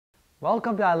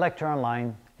Welcome to our lecture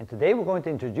online, and today we're going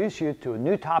to introduce you to a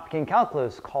new topic in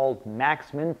calculus called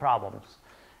max-min problems.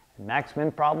 And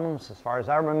max-min problems, as far as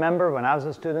I remember when I was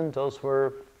a student, those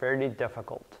were fairly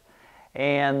difficult.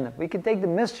 And we can take the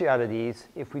mystery out of these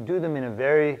if we do them in a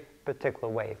very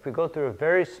particular way. If we go through a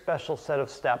very special set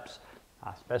of steps,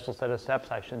 I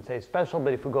shouldn't say special,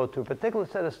 but if we go through a particular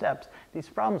set of steps, these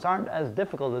problems aren't as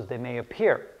difficult as they may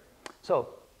appear. So,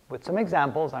 with some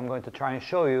examples, I'm going to try and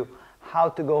show you how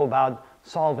to go about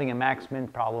solving a max-min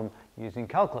problem using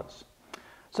calculus.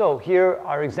 So here,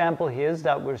 our example is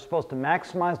that we're supposed to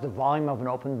maximize the volume of an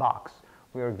open box.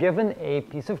 We are given a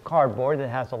piece of cardboard that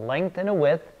has a length and a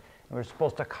width, and we're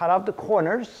supposed to cut out the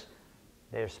corners.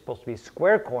 They're supposed to be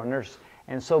square corners,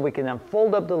 and so we can then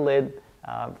fold up the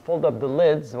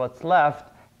lids, what's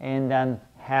left, and then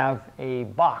have a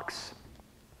box.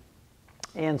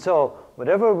 And so,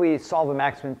 whenever we solve a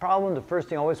max-min problem, the first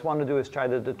thing I always want to do is try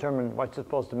to determine what's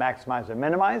supposed to maximize or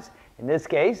minimize. In this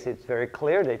case, it's very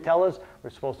clear. They tell us we're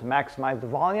supposed to maximize the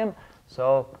volume,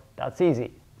 so that's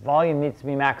easy. Volume needs to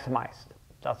be maximized.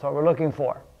 That's what we're looking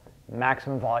for,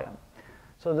 maximum volume.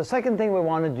 So the second thing we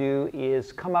want to do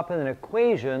is come up with an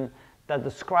equation that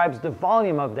describes the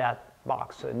volume of that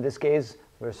box. So in this case,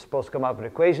 we're supposed to come up with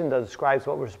an equation that describes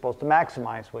what we're supposed to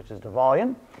maximize, which is the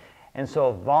volume. And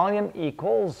so volume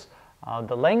equals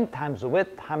the length times the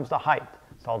width times the height.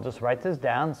 So I'll just write this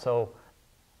down. So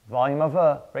volume of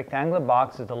a rectangular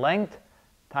box is the length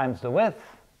times the width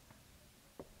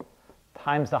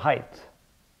times the height.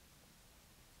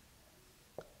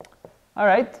 All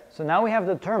right, so now we have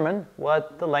determined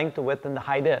what the length, the width, and the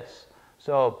height is.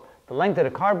 So the length of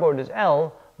the cardboard is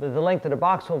L, but the length of the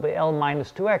box will be L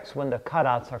minus 2x when the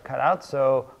cutouts are cut out.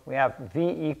 So we have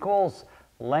V equals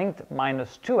length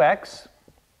minus 2x,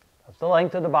 that's the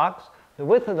length of the box. The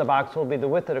width of the box will be the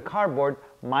width of the cardboard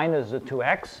minus the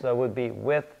 2x, that would be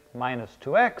width minus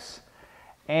 2x.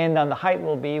 And then the height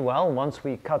will be, well, once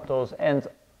we cut those ends,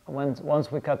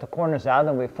 once we cut the corners out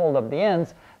and we fold up the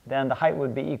ends, then the height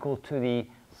would be equal to the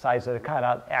size of the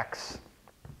cutout, x.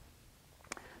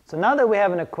 So now that we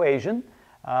have an equation,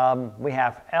 we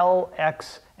have L,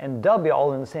 X, and W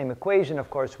all in the same equation. Of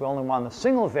course, we only want a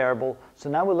single variable, so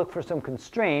now we look for some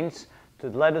constraints to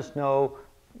let us know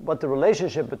what the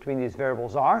relationship between these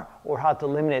variables are, or how to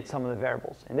eliminate some of the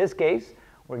variables. In this case,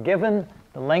 we're given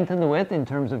the length and the width in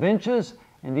terms of inches,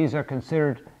 and these are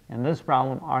considered, in this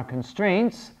problem, our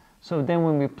constraints. So then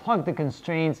when we plug the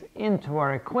constraints into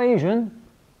our equation,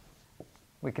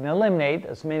 we can eliminate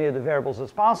as many of the variables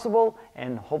as possible,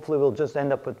 and hopefully we'll just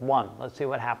end up with one. Let's see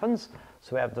what happens.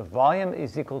 So we have the volume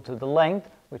is equal to the length,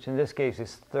 which in this case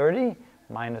is 30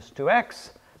 minus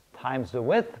 2x, times the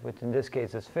width, which in this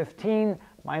case is 15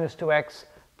 minus 2x,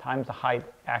 times the height,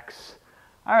 x.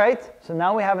 All right, so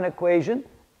now we have an equation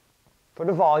for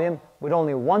the volume with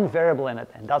only one variable in it,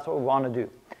 and that's what we want to do.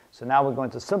 So now we're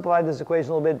going to simplify this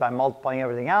equation a little bit by multiplying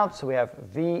everything out. So we have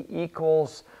V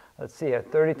equals, let's see here,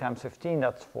 30 times 15,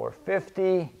 that's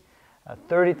 450.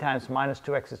 30 times minus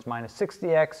 2x is minus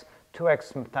 60x.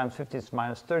 2x times 50 is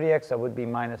minus 30x. That would be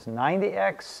minus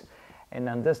 90x. And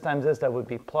then this times this, that would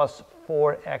be plus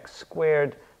 4x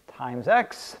squared times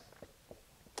x.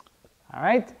 All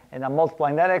right, and I'm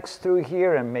multiplying that x through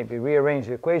here and maybe rearrange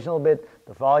the equation a little bit.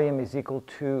 The volume is equal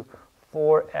to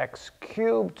 4x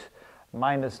cubed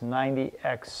minus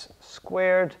 90x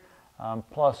squared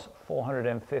plus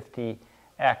 450x.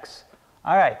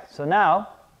 All right, so now,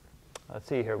 let's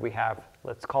see here, we have,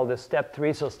 let's call this step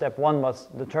 3. So step 1 was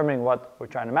determining what we're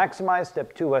trying to maximize.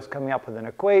 Step 2 was coming up with an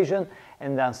equation.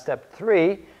 And then step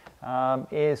 3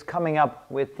 is coming up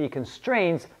with the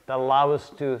constraints that allow us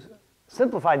to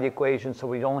simplify the equation so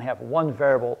we only have one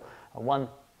variable, one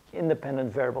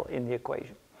independent variable in the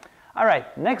equation. All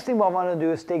right, next thing what I want to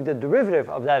do is take the derivative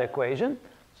of that equation.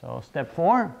 So step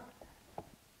 4.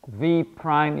 V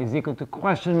prime is equal to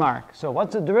question mark. So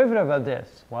what's the derivative of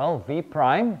this? Well, V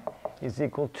prime is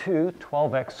equal to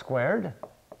 12x squared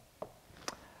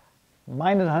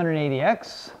minus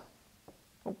 180x.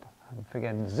 Oop, I'm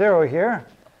forgetting 0 here.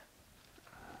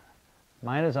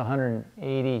 Minus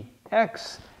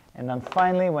 180x. And then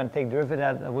finally, when I take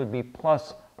derivative, that would be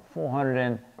plus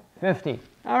 450.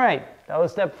 All right, that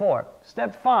was step 4.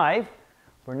 Step 5,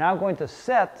 we're now going to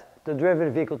set the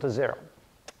derivative equal to 0.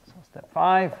 So step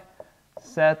 5,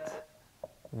 set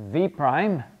V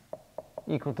prime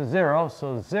equal to 0.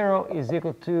 So 0 is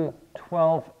equal to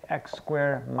 12x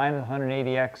squared minus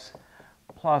 180x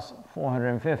plus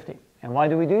 450. And why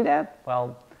do we do that?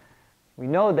 Well, we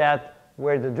know that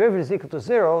where the derivative is equal to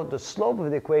 0, the slope of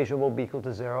the equation will be equal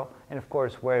to 0. And of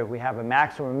course, where we have a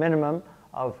maximum or minimum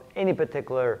of any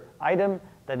particular item,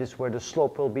 that is where the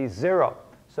slope will be 0.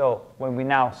 So when we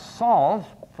now solve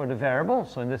for the variable,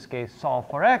 so in this case solve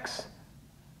for x,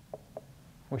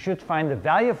 we should find the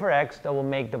value for x that will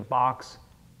make the box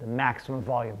the maximum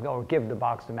volume, or give the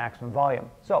box the maximum volume.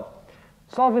 So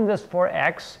solving this for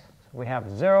x, we have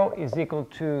 0 is equal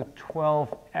to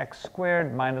 12x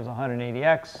squared minus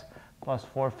 180x plus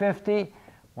 450.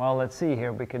 Well, let's see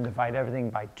here. We can divide everything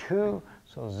by 2.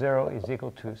 So 0 is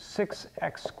equal to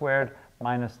 6x squared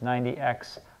minus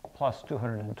 90x plus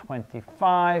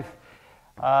 225.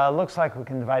 Looks like we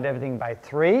can divide everything by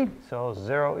 3. So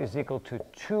 0 is equal to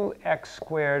 2x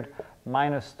squared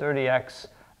minus 30x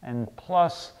and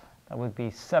plus, that would be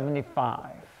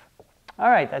 75. All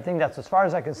right, I think that's as far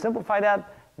as I can simplify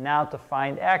that. Now to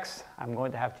find x, I'm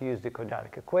going to have to use the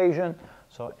quadratic equation.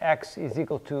 So x is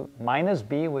equal to minus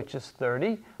b, which is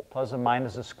 30, plus or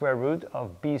minus the square root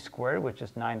of b squared, which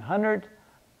is 900,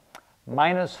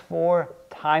 minus 4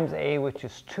 times a, which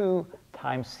is 2,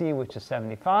 times c, which is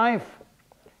 75,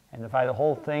 and divide the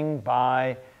whole thing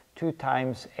by 2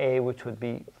 times a, which would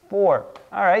be 4.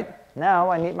 All right,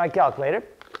 now I need my calculator.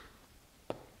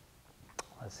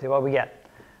 Let's see what we get.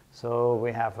 So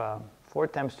we have 4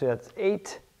 times 2, that's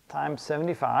 8, times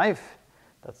 75,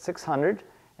 that's 600,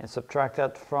 and subtract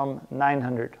that from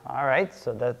 900. All right,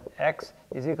 so that x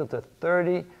is equal to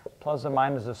 30 plus or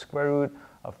minus the square root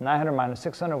of 900 minus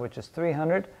 600, which is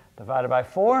 300, divided by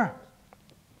 4.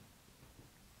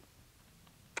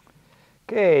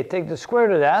 Okay, take the square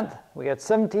root of that. We get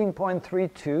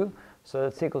 17.32, so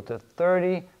that's equal to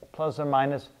 30 plus or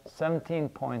minus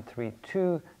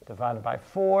 17.32 divided by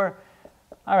 4.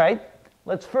 All right,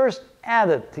 let's first add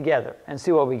it together and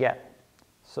see what we get.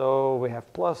 So we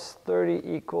have plus 30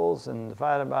 equals, and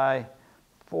divided by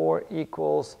 4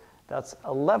 equals, that's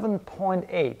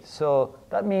 11.8. So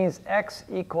that means x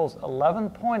equals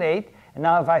 11.8. And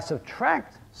now if I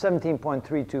subtract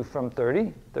 17.32 from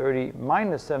 30, 30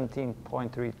 minus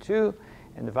 17.32,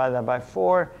 and divide that by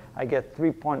 4, I get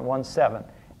 3.17.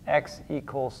 X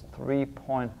equals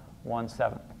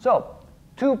 3.17. So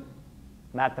 2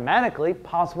 mathematically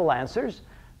possible answers,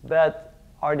 but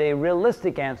are they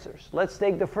realistic answers? Let's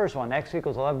take the first one, x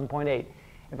equals 11.8.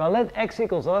 If I let x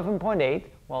equals 11.8,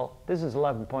 well, this is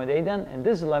 11.8 then, and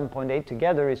this is 11.8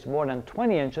 together is more than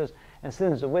 20 inches, and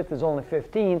since the width is only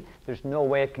 15, there's no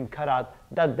way it can cut out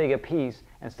that big a piece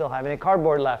and still have any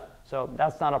cardboard left. So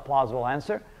that's not a plausible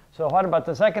answer. So what about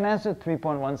the second answer,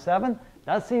 3.17?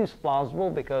 That seems plausible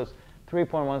because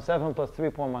 3.17 plus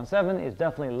 3.17 is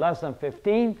definitely less than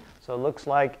 15. So it looks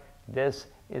like this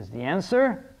is the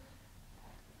answer.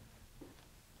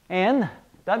 And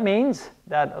that means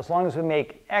that as long as we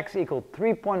make x equal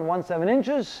 3.17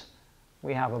 inches,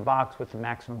 we have a box with the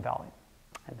maximum value.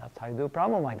 And that's how you do a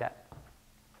problem like that.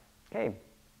 Okay,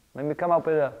 let me come up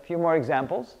with a few more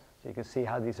examples so you can see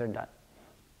how these are done.